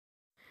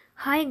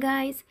Hi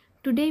guys,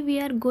 today we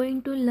are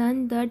going to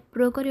learn the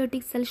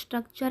prokaryotic cell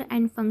structure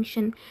and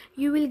function.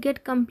 You will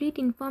get complete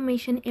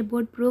information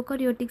about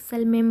prokaryotic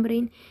cell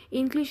membrane,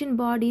 inclusion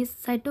bodies,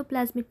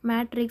 cytoplasmic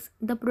matrix,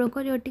 the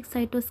prokaryotic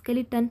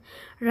cytoskeleton,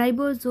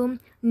 ribosome,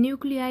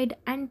 nucleoid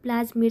and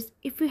plasmids.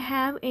 If you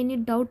have any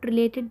doubt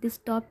related this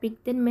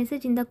topic, then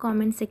message in the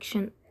comment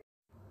section.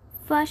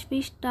 First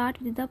we start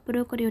with the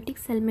prokaryotic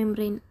cell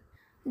membrane.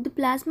 The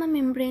plasma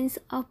membranes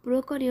of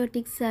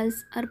prokaryotic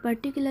cells are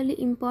particularly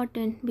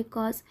important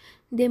because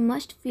they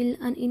must fill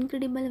an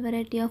incredible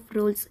variety of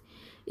roles.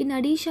 In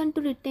addition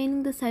to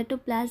retaining the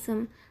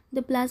cytoplasm,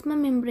 the plasma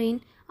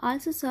membrane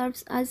also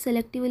serves as a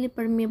selectively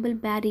permeable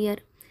barrier.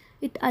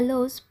 It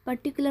allows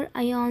particular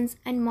ions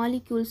and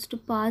molecules to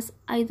pass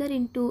either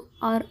into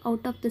or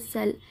out of the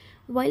cell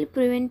while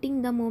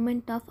preventing the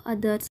movement of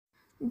others.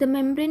 The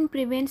membrane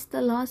prevents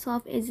the loss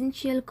of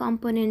essential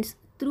components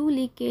through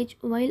leakage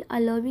while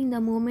allowing the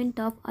movement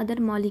of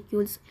other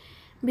molecules,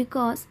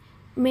 because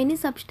many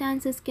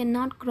substances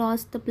cannot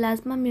cross the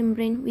plasma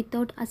membrane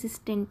without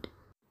assistance.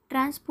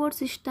 Transport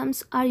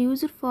systems are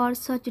used for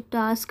such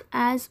tasks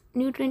as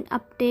nutrient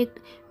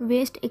uptake,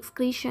 waste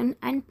excretion,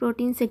 and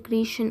protein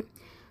secretion.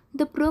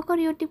 The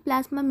prokaryotic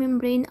plasma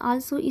membrane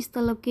also is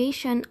the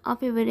location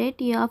of a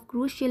variety of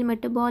crucial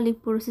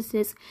metabolic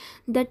processes,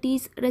 that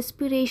is,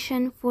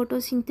 respiration,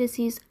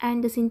 photosynthesis,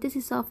 and the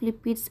synthesis of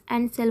lipids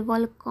and cell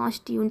wall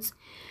constituents.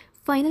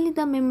 Finally,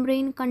 the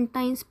membrane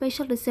contains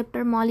special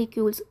receptor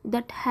molecules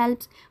that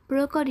helps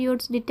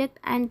prokaryotes detect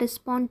and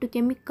respond to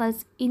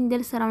chemicals in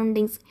their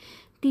surroundings.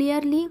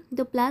 Clearly,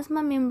 the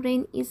plasma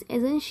membrane is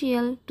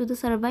essential to the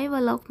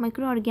survival of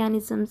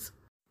microorganisms.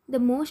 The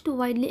most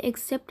widely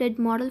accepted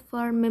model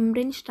for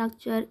membrane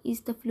structure is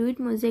the fluid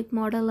mosaic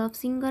model of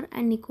Singer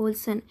and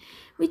Nicholson,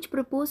 which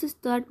proposes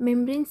that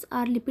membranes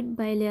are lipid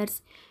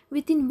bilayers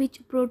within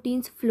which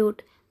proteins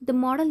float. The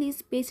model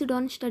is based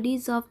on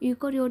studies of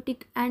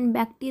eukaryotic and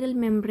bacterial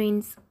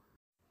membranes.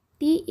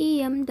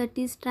 TEM, that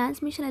is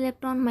transmission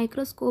electron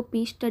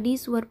microscopy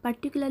studies, were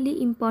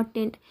particularly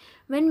important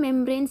when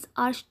membranes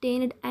are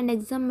stained and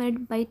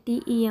examined by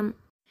TEM.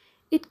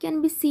 It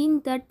can be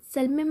seen that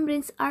cell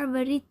membranes are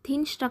very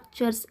thin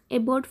structures,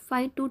 about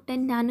 5 to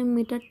 10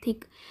 nanometer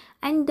thick,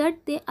 and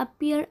that they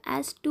appear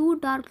as two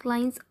dark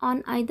lines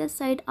on either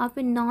side of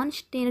a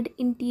non-stained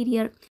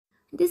interior.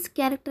 This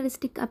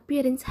characteristic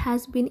appearance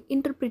has been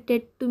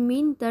interpreted to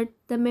mean that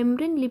the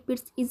membrane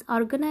lipids is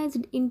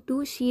organized in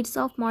two sheets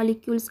of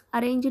molecules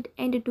arranged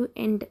end to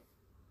end.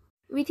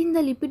 Within the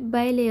lipid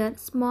bilayer,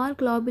 small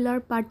globular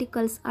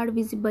particles are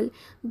visible.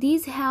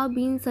 These have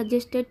been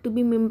suggested to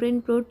be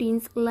membrane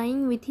proteins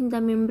lying within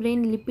the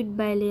membrane lipid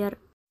bilayer.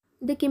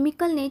 The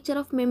chemical nature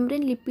of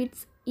membrane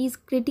lipids is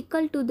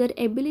critical to their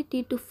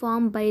ability to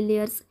form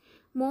bilayers.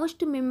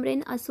 Most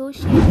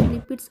membrane-associated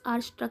lipids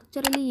are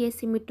structurally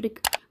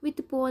asymmetric,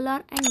 with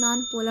polar and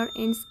non-polar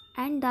ends,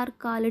 and are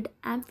called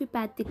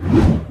amphipathic.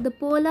 The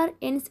polar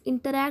ends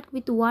interact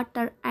with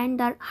water and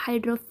are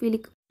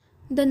hydrophilic.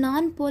 The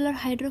non-polar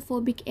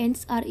hydrophobic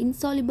ends are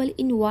insoluble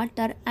in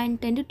water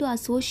and tend to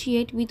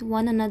associate with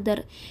one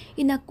another.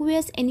 In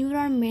aqueous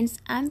environments,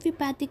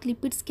 amphipathic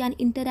lipids can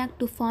interact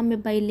to form a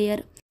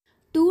bilayer.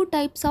 Two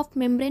types of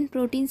membrane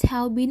proteins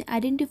have been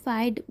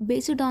identified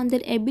based on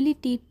their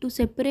ability to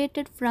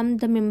separate from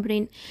the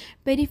membrane.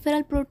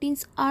 Peripheral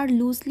proteins are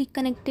loosely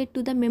connected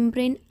to the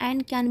membrane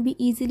and can be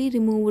easily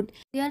removed.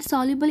 They are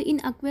soluble in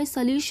aqueous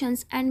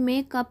solutions and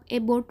make up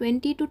about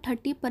 20 to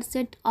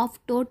 30% of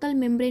total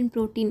membrane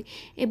protein.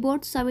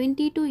 About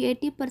 70 to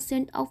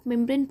 80% of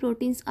membrane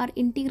proteins are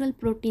integral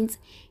proteins.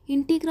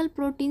 Integral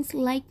proteins,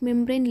 like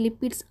membrane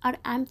lipids, are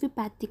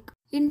amphipathic.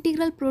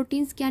 Integral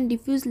proteins can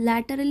diffuse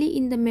laterally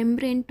in the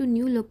membrane to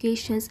new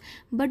locations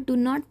but do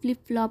not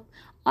flip-flop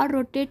or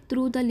rotate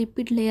through the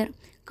lipid layer.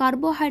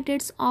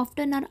 Carbohydrates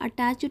often are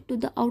attached to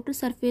the outer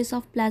surface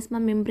of plasma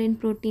membrane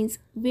proteins,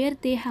 where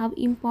they have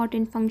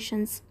important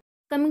functions.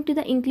 Coming to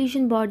the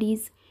inclusion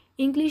bodies.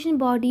 Inclusion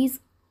bodies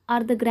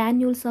are the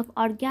granules of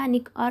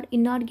organic or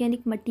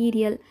inorganic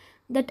material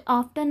that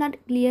often are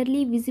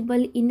clearly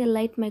visible in a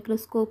light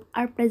microscope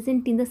are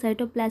present in the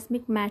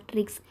cytoplasmic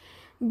matrix.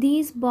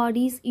 These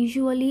bodies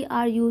usually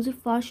are used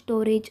for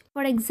storage,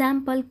 for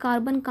example,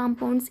 carbon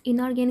compounds,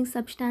 inorganic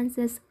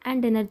substances,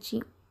 and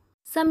energy.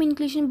 Some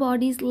inclusion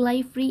bodies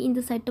lie free in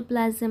the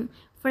cytoplasm,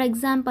 for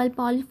example,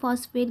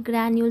 polyphosphate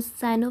granules,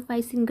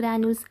 cyanophysin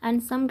granules,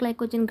 and some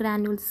glycogen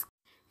granules.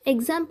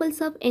 Examples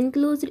of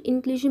enclosed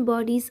inclusion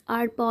bodies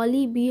are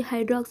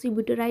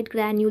poly-B-hydroxybutyrate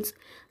granules,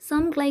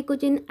 some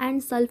glycogen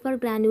and sulfur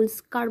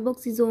granules,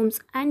 carboxysomes,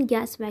 and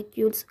gas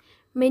vacuoles.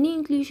 Many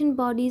inclusion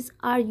bodies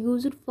are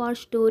used for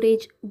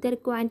storage. Their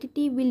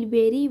quantity will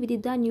vary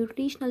with the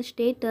nutritional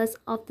status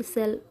of the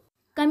cell.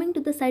 Coming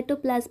to the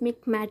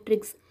cytoplasmic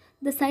matrix.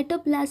 The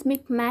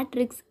cytoplasmic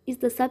matrix is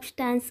the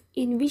substance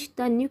in which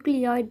the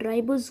nucleoid,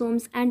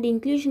 ribosomes, and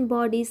inclusion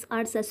bodies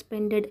are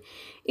suspended.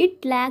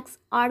 It lacks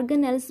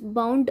organelles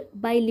bound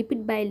by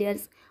lipid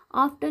bilayers,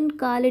 often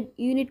called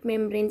unit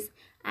membranes,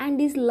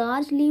 and is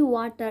largely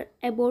water.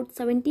 About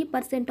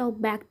 70%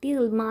 of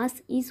bacterial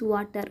mass is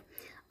water.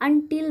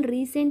 Until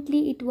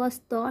recently, it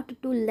was thought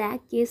to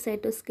lack a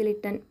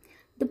cytoskeleton.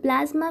 The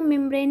plasma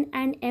membrane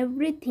and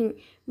everything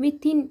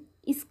within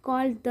is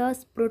called the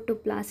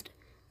protoplast.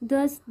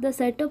 Thus, the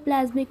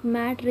cytoplasmic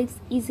matrix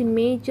is a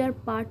major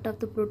part of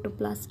the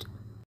protoplast.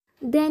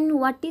 Then,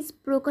 what is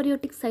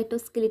prokaryotic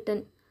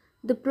cytoskeleton?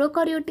 The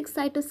prokaryotic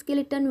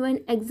cytoskeleton,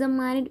 when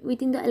examined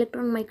within the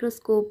electron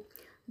microscope,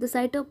 the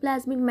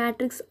cytoplasmic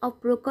matrix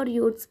of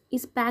prokaryotes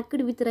is packed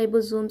with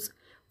ribosomes.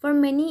 For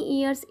many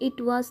years,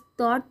 it was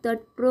thought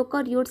that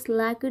prokaryotes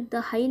lacked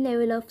the high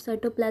level of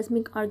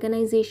cytoplasmic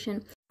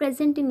organization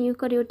present in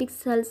eukaryotic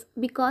cells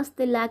because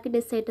they lacked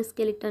a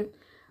cytoskeleton.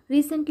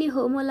 Recently,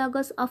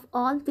 homologous of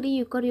all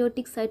three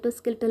eukaryotic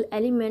cytoskeletal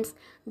elements,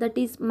 that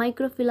is,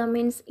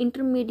 microfilaments,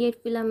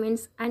 intermediate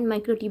filaments, and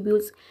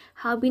microtubules,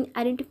 have been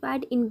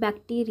identified in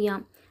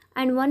bacteria,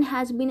 and one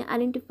has been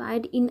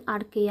identified in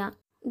archaea.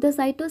 The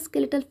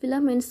cytoskeletal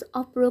filaments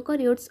of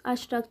prokaryotes are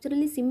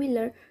structurally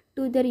similar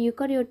to their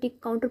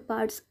eukaryotic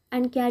counterparts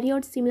and carry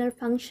out similar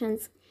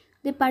functions.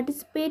 They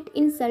participate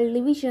in cell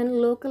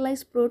division,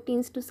 localize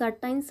proteins to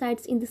certain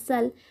sites in the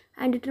cell,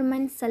 and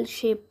determine cell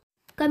shape.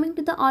 Coming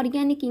to the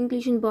organic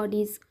inclusion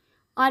bodies.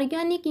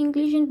 Organic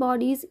inclusion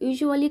bodies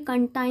usually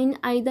contain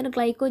either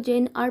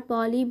glycogen or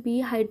poly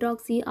B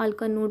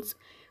hydroxyalkanodes.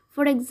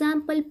 For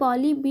example,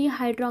 poly B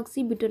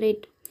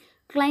hydroxybutyrate.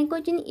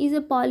 Glycogen is a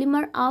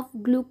polymer of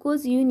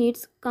glucose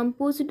units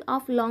composed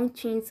of long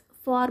chains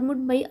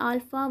formed by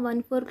alpha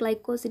 1,4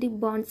 glycosidic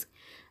bonds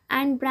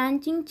and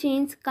branching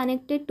chains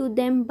connected to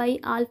them by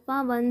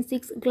alpha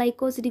 1,6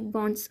 glycosidic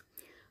bonds.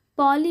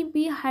 Poly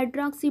B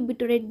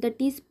hydroxybutyrate, that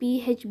is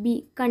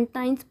PHB,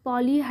 contains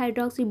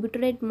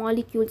polyhydroxybutyrate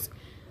molecules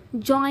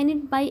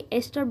joined by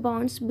ester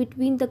bonds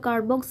between the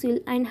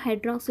carboxyl and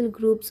hydroxyl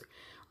groups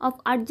of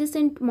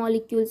adjacent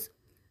molecules.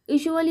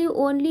 Usually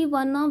only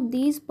one of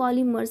these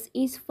polymers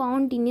is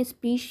found in a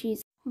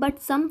species,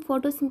 but some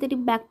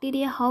photosynthetic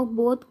bacteria have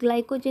both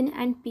glycogen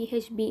and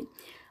PHB.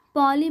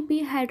 Poly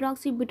B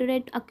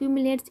hydroxybutyrate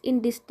accumulates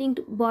in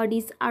distinct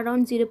bodies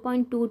around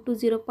 0.2 to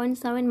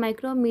 0.7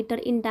 micrometer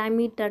in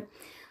diameter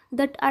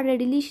that are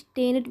readily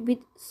stained with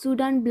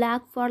Sudan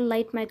black for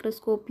light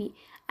microscopy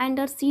and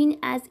are seen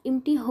as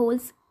empty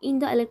holes in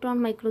the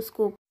electron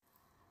microscope.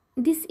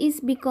 This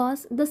is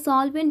because the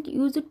solvent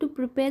used to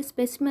prepare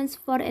specimens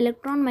for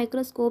electron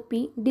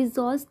microscopy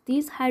dissolves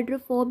these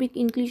hydrophobic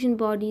inclusion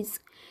bodies.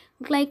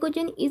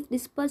 Glycogen is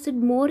dispersed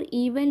more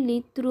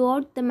evenly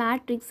throughout the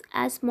matrix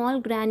as small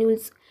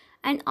granules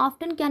and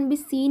often can be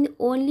seen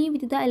only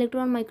with the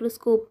electron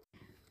microscope.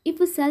 If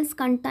a cell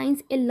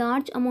contains a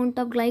large amount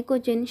of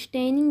glycogen,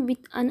 staining with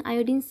an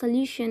iodine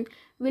solution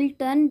will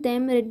turn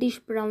them reddish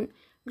brown.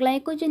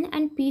 Glycogen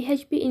and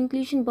PHB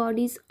inclusion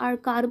bodies are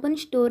carbon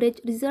storage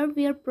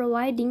reservoirs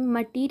providing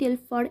material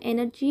for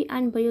energy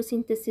and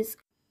biosynthesis.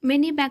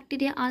 Many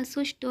bacteria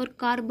also store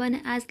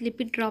carbon as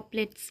lipid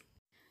droplets.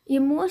 A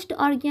most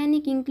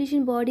organic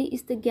inclusion body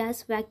is the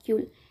gas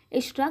vacuole, a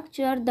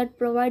structure that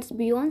provides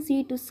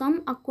buoyancy to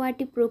some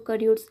aquatic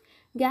prokaryotes.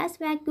 Gas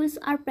vacuoles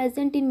are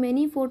present in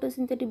many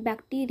photosynthetic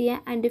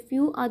bacteria and a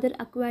few other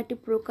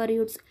aquatic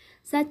prokaryotes,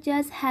 such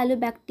as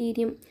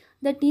Halobacterium,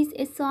 that is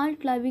a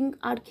salt-loving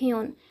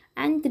archaeon,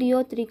 and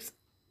Thriothrix,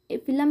 a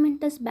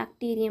filamentous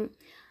bacterium.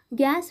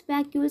 Gas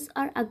vacuoles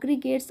are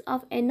aggregates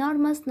of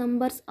enormous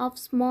numbers of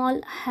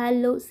small,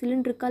 hollow,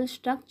 cylindrical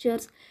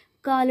structures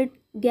called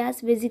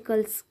gas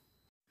vesicles.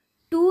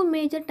 Two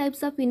major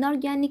types of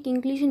inorganic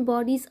inclusion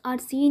bodies are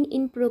seen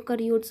in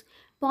prokaryotes: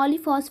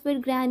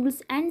 polyphosphate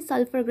granules and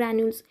sulfur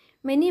granules.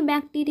 Many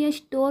bacteria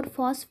store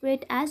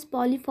phosphate as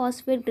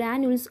polyphosphate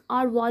granules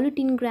or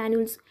volutin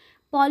granules.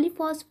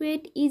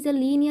 Polyphosphate is a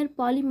linear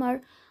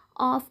polymer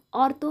of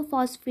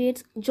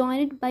orthophosphates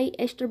joined by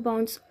ester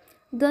bonds.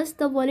 Thus,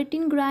 the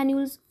volutin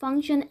granules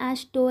function as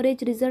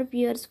storage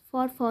reservoirs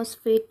for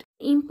phosphate.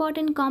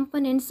 Important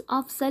components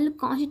of cell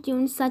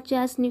constituents such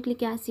as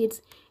nucleic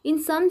acids. In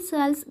some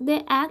cells,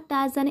 they act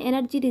as an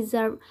energy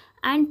reserve,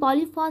 and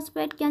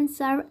polyphosphate can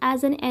serve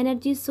as an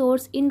energy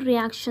source in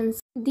reactions.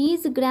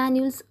 These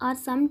granules are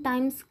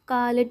sometimes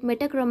called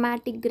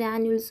metachromatic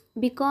granules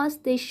because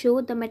they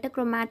show the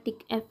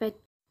metachromatic effect.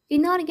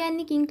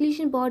 Inorganic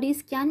inclusion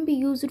bodies can be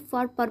used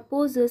for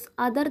purposes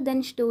other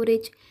than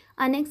storage.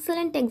 An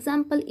excellent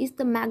example is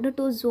the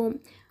magnetosome,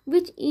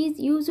 which is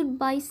used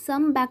by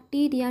some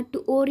bacteria to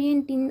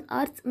orient in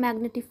Earth's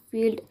magnetic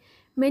field.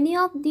 Many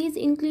of these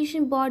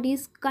inclusion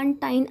bodies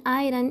contain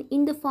iron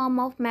in the form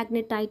of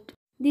magnetite.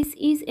 This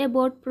is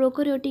about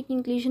prokaryotic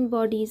inclusion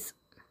bodies.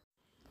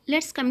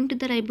 Let's come to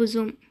the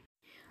ribosome.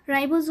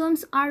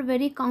 Ribosomes are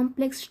very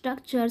complex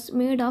structures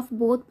made of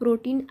both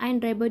protein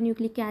and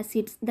ribonucleic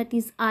acids, that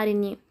is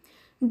RNA.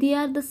 They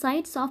are the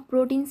sites of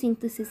protein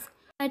synthesis.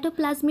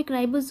 Cytoplasmic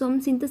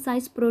ribosomes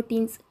synthesize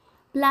proteins.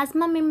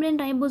 Plasma membrane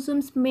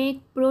ribosomes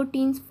make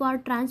proteins for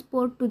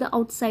transport to the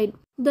outside.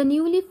 The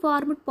newly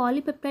formed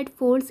polypeptide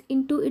folds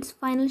into its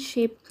final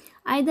shape,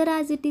 either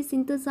as it is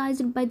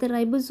synthesized by the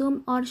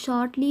ribosome or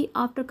shortly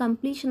after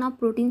completion of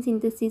protein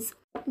synthesis.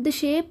 The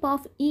shape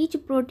of each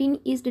protein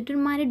is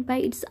determined by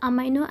its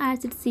amino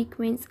acid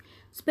sequence.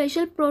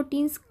 Special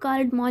proteins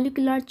called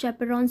molecular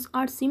chaperones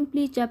or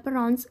simply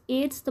chaperones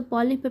aids the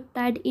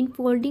polypeptide in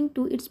folding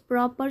to its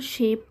proper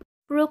shape.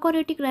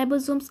 Prokaryotic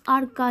ribosomes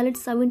are called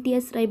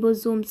 70S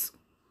ribosomes.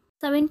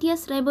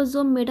 70S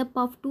ribosome made up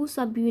of two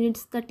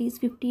subunits, that is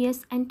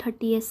 50S and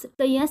 30S.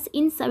 The S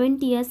in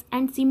 70S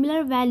and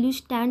similar value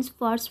stands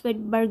for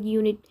Swedberg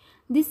unit.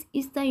 This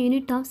is the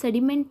unit of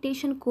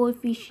sedimentation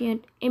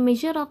coefficient, a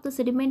measure of the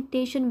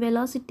sedimentation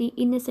velocity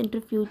in a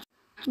centrifuge.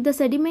 The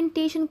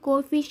sedimentation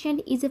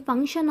coefficient is a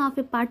function of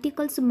a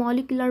particle's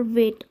molecular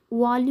weight,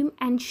 volume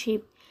and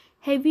shape.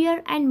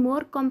 Heavier and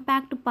more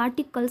compact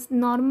particles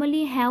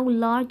normally have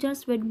larger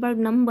Swedberg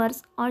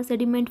numbers or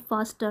sediment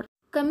faster.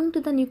 Coming to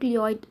the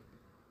nucleoid.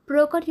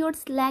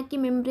 Prokaryotes lack a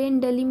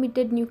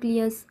membrane-delimited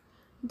nucleus.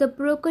 The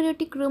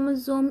prokaryotic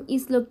chromosome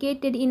is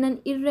located in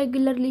an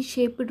irregularly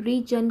shaped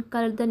region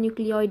called the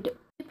nucleoid.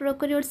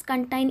 Prokaryotes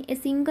contain a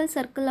single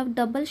circle of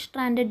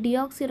double-stranded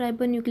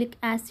deoxyribonucleic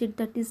acid,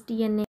 that is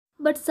DNA.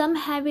 But some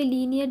have a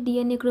linear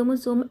DNA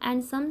chromosome,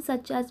 and some,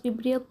 such as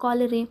Vibrio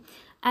cholerae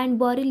and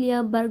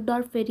Borrelia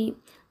burgdorferi,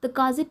 the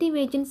causative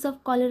agents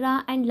of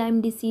cholera and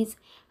Lyme disease,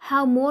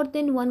 have more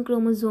than one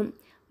chromosome.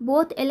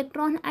 Both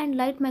electron and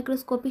light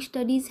microscopic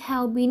studies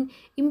have been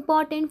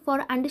important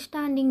for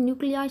understanding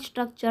nuclear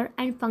structure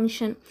and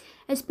function,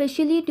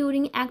 especially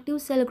during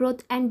active cell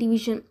growth and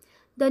division.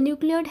 The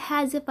nucleoid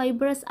has a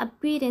fibrous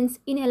appearance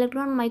in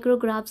electron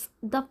micrographs.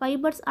 The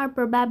fibers are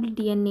probably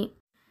DNA.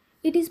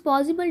 It is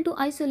possible to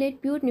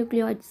isolate pure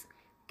nucleoids.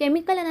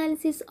 Chemical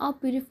analysis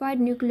of purified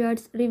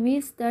nucleoids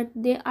reveals that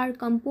they are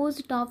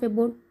composed of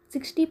about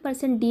 60%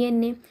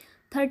 DNA,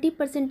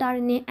 30%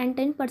 RNA, and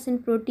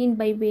 10% protein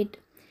by weight.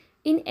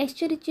 In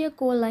Escherichia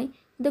coli,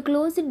 the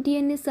closed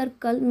DNA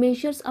circle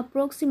measures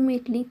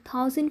approximately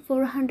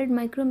 1400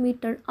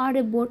 micrometer or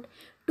about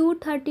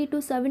 230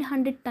 to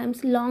 700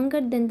 times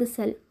longer than the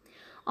cell.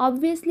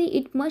 Obviously,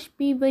 it must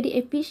be very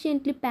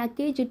efficiently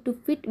packaged to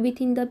fit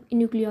within the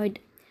nucleoid.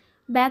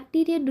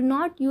 Bacteria do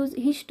not use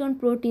histone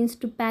proteins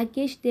to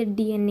package their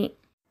DNA.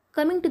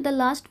 Coming to the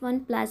last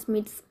one,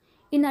 plasmids.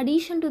 In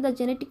addition to the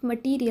genetic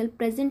material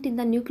present in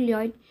the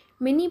nucleoid,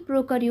 many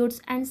prokaryotes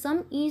and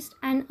some yeast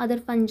and other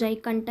fungi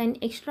contain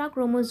extra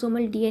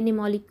chromosomal DNA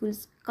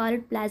molecules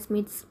called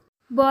plasmids.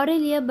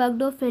 Borrelia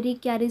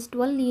burgdorferi carries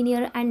 12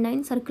 linear and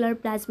 9 circular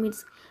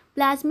plasmids.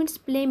 Plasmids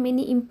play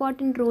many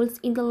important roles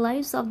in the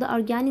lives of the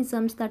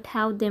organisms that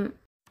have them.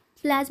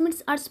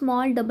 Plasmids are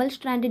small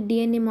double-stranded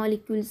DNA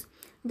molecules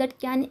that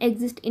can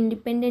exist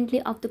independently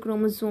of the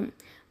chromosome,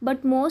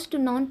 but most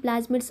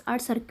non-plasmids are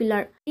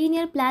circular.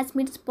 Linear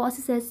plasmids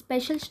possess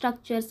special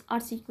structures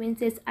or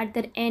sequences at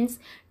their ends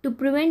to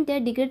prevent their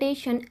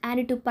degradation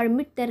and to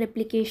permit their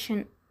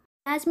replication.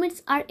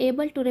 Plasmids are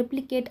able to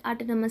replicate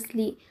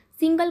autonomously.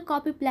 Single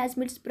copy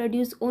plasmids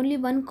produce only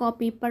one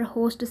copy per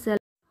host cell.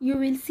 You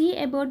will see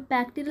about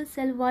bacterial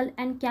cell wall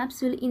and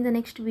capsule in the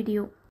next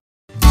video.